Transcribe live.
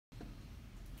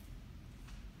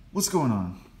What's going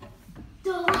on?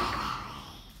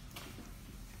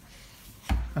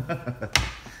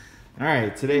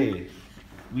 Alright, today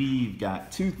we've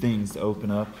got two things to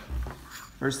open up.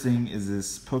 First thing is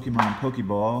this Pokemon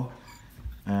Pokeball.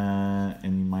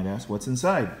 And you might ask, what's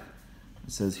inside?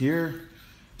 It says here,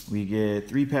 we get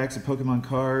 3 packs of Pokemon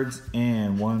cards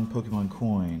and 1 Pokemon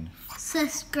coin.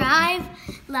 Subscribe,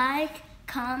 like,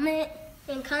 comment,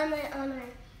 and comment on our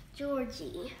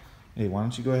Georgie. Hey, why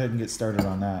don't you go ahead and get started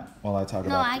on that while I talk about it?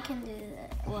 No, I can do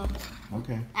that. Well,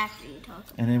 okay. After you talk.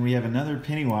 And then we have another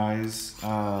Pennywise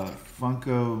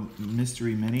Funko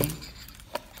Mystery Mini.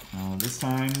 This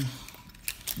time,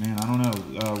 man, I don't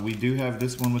know. We do have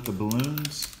this one with the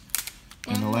balloons.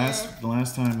 And the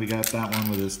last time we got that one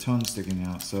with his tongue sticking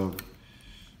out. So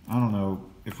I don't know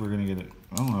if we're gonna get it.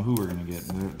 I don't know who we're gonna get.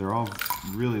 They're all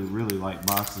really, really light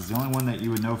boxes. The only one that you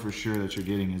would know for sure that you're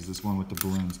getting is this one with the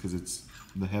balloons because it's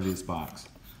the heaviest box.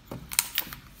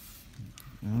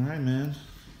 All right, man.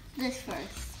 This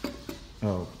first.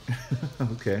 Oh,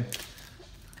 okay.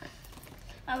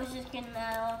 I was just getting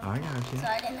that off. I got you. So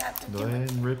I didn't have to Go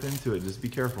ahead and rip into it. Just be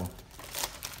careful.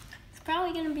 It's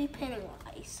probably gonna be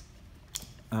Pennywise.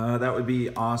 That would be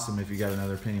awesome if you got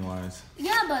another Pennywise.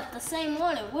 Yeah, but the same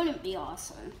one, it wouldn't be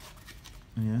awesome.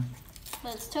 Yeah?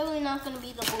 But it's totally not gonna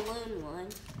be the balloon one.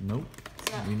 Nope.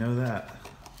 No. We know that.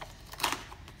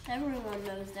 Everyone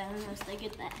knows that unless they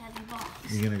get that heavy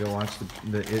box. You gonna go watch the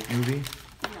It movie?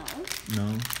 No.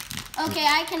 No? Okay,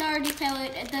 I can already tell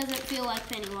it doesn't feel like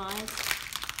Pennywise.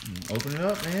 Open it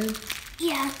up, man.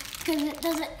 Yeah, because it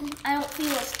doesn't, I don't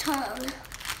feel his tongue.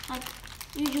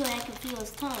 Usually I can feel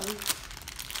his tongue.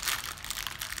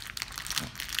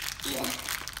 Yeah.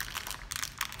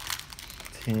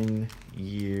 10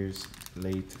 years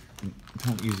late.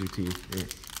 Don't use your teeth. Here.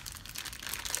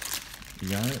 You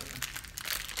got it?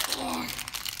 Yeah.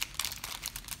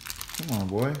 Come on,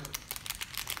 boy.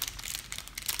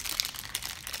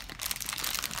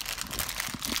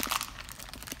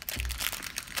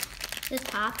 Just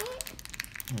pop it?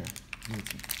 Here. Give it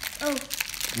to me. Oh,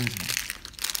 Give it to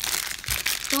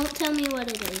me. don't tell me what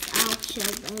it is. I'll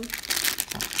show them.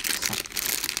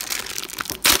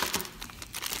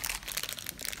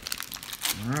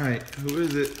 Alright, who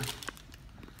is it?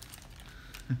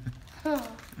 Huh.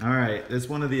 Alright, it's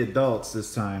one of the adults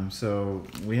this time. So,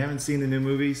 we haven't seen the new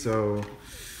movie, so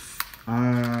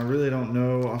I really don't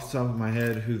know off the top of my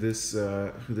head who this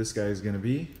guy is going to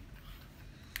be.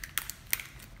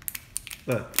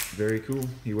 But, very cool.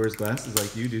 He wears glasses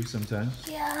like you do sometimes.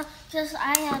 Yeah, just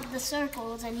I have the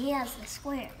circles and he has the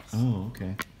squares. Oh,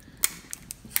 okay.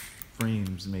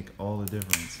 Frames make all the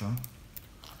difference, huh?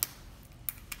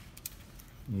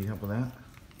 Need help with that?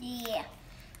 Yeah,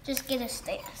 just get a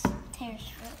tear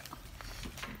strip.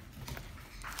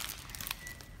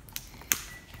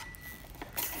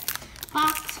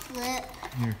 Box flip.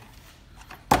 Here.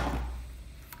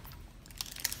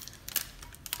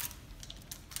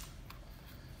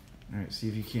 Alright, see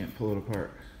if you can't pull it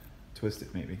apart. Twist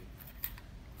it, maybe.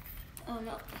 Oh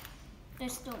no,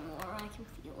 there's still more. I can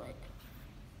feel it.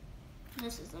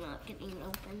 This is not getting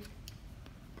open.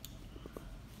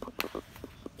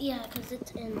 Yeah, because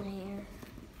it's in there.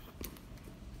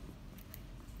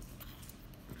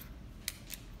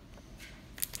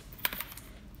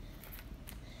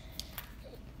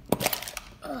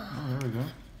 Oh, there we go.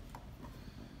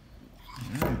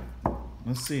 Alright.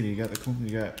 Let's see. You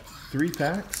got 3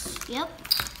 packs. Yep.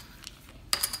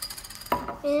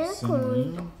 And Sun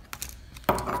and Moon.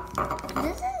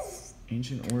 this is...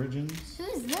 Ancient Origins. Who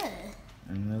is this?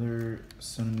 Another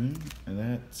Sun and Moon. And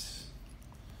that's...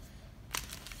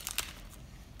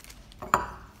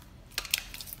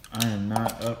 I am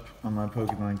not up on my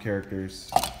Pokemon characters.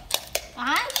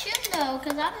 I should know,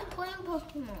 because I've been playing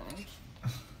Pokemon.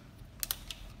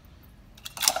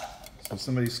 So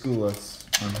somebody school us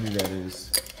on who that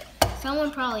is.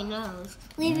 Someone probably knows.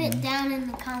 Leave it down in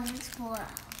the comments below.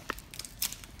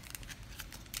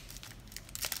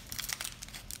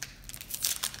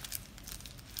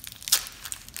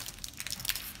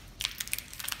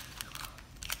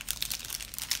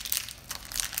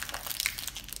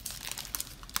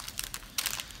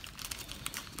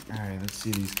 Alright, let's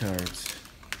see these cards.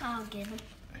 I'll get them.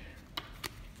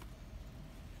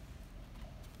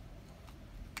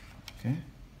 Okay.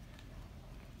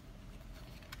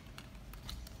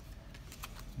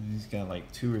 And he's got like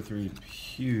 2 or 3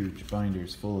 huge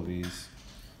binders full of these.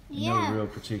 In Yeah. no real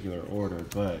particular order,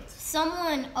 but...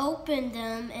 Someone opened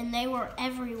them and they were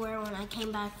everywhere when I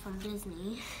came back from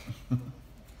Disney.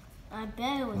 I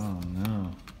bet it was... Oh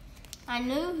no. I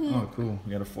knew who... Oh cool,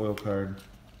 we got a foil card.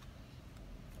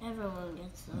 Everyone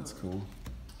gets those. That's cool.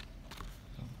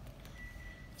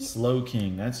 Slow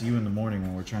King. That's you in the morning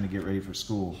when we're trying to get ready for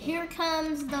school. Here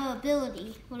comes the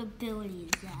ability. What ability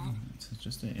is that? It's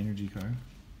just an energy card.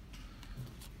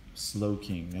 Slow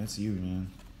King. That's you, man.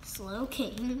 Slow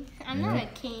King? I'm not a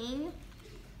king.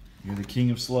 You're the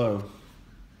king of slow.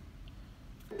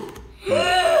 It's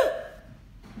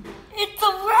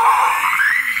a rare!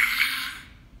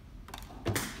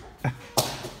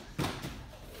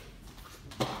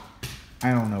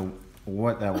 I don't know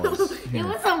what that was. It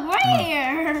was a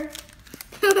rare!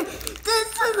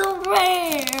 This is a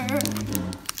rare!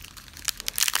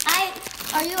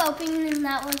 Are you opening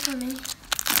that one for me?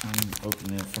 I'm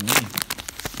opening it for me.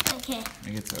 Okay. I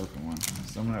get to open one.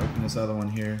 So I'm going to open this other one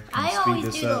here. I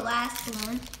always do the last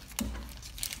one.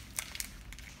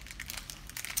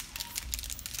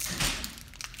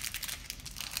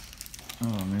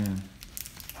 Oh, man.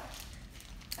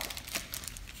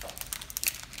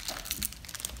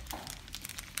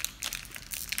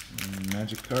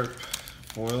 Magic Carp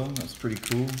foil. That's pretty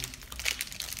cool.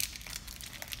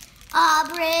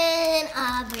 Auburn.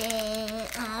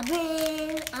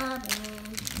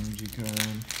 Energy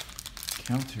card.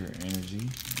 Counter energy.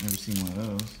 Never seen one of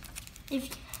those.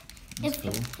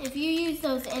 If you use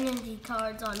those energy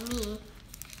cards on me,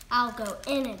 I'll go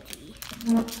energy.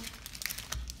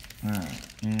 Alright,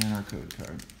 and our code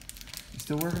card. You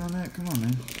still working on that? Come on,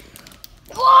 man.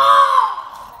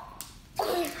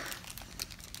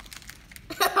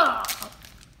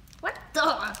 What the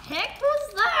heck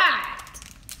was that?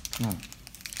 Come on.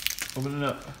 Open it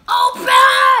up. Open!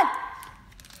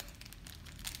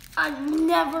 I'm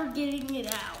never getting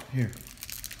it out. Here.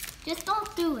 Just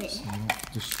don't do it. So you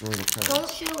don't destroy the cards. Don't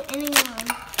show anyone.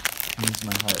 Here's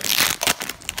my heart.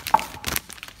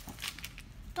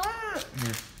 Don't.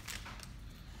 Here.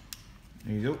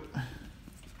 There you go.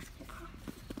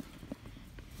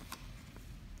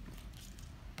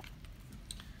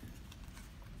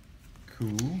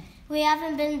 Cool. We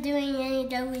haven't been doing any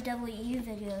WWE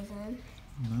videos then.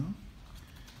 No?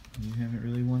 You haven't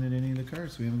really wanted any of the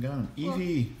cards. We haven't got them.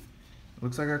 Eevee.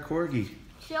 Looks like our corgi.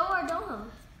 Show our dog.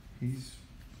 He's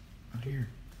out here.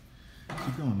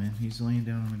 Keep going, man. He's laying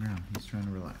down on the ground. He's trying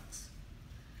to relax.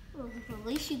 Well, at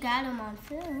least you got him on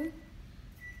film.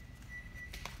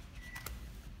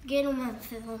 Get him on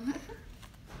film.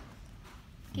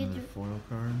 Another foil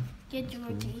card. Get That's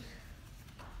Georgie.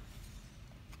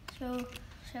 Cool.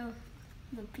 Show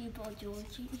the people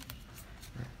Georgie.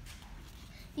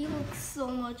 He looks so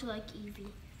much like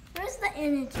Eevee. Where's the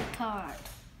energy card?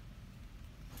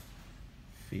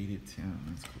 Faded Town.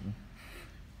 That's cool.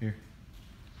 Here.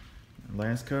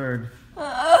 Last card. It's a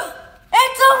rare!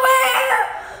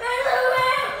 It's a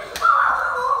rare!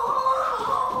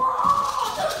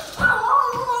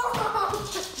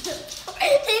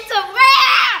 It's a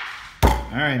rare!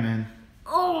 Alright, man.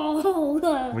 Oh.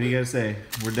 What do you gotta say?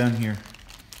 We're done here.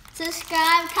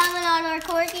 Subscribe, comment on our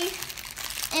corgi,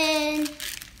 and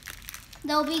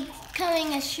they'll be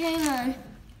coming a stream on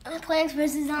Plants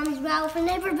vs. Zombies Battle for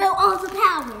Neighbor Built All the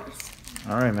Powers.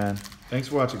 Alright, man. Thanks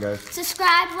for watching, guys.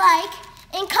 Subscribe, like,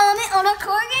 and comment on our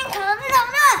corgi and comment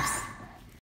on us.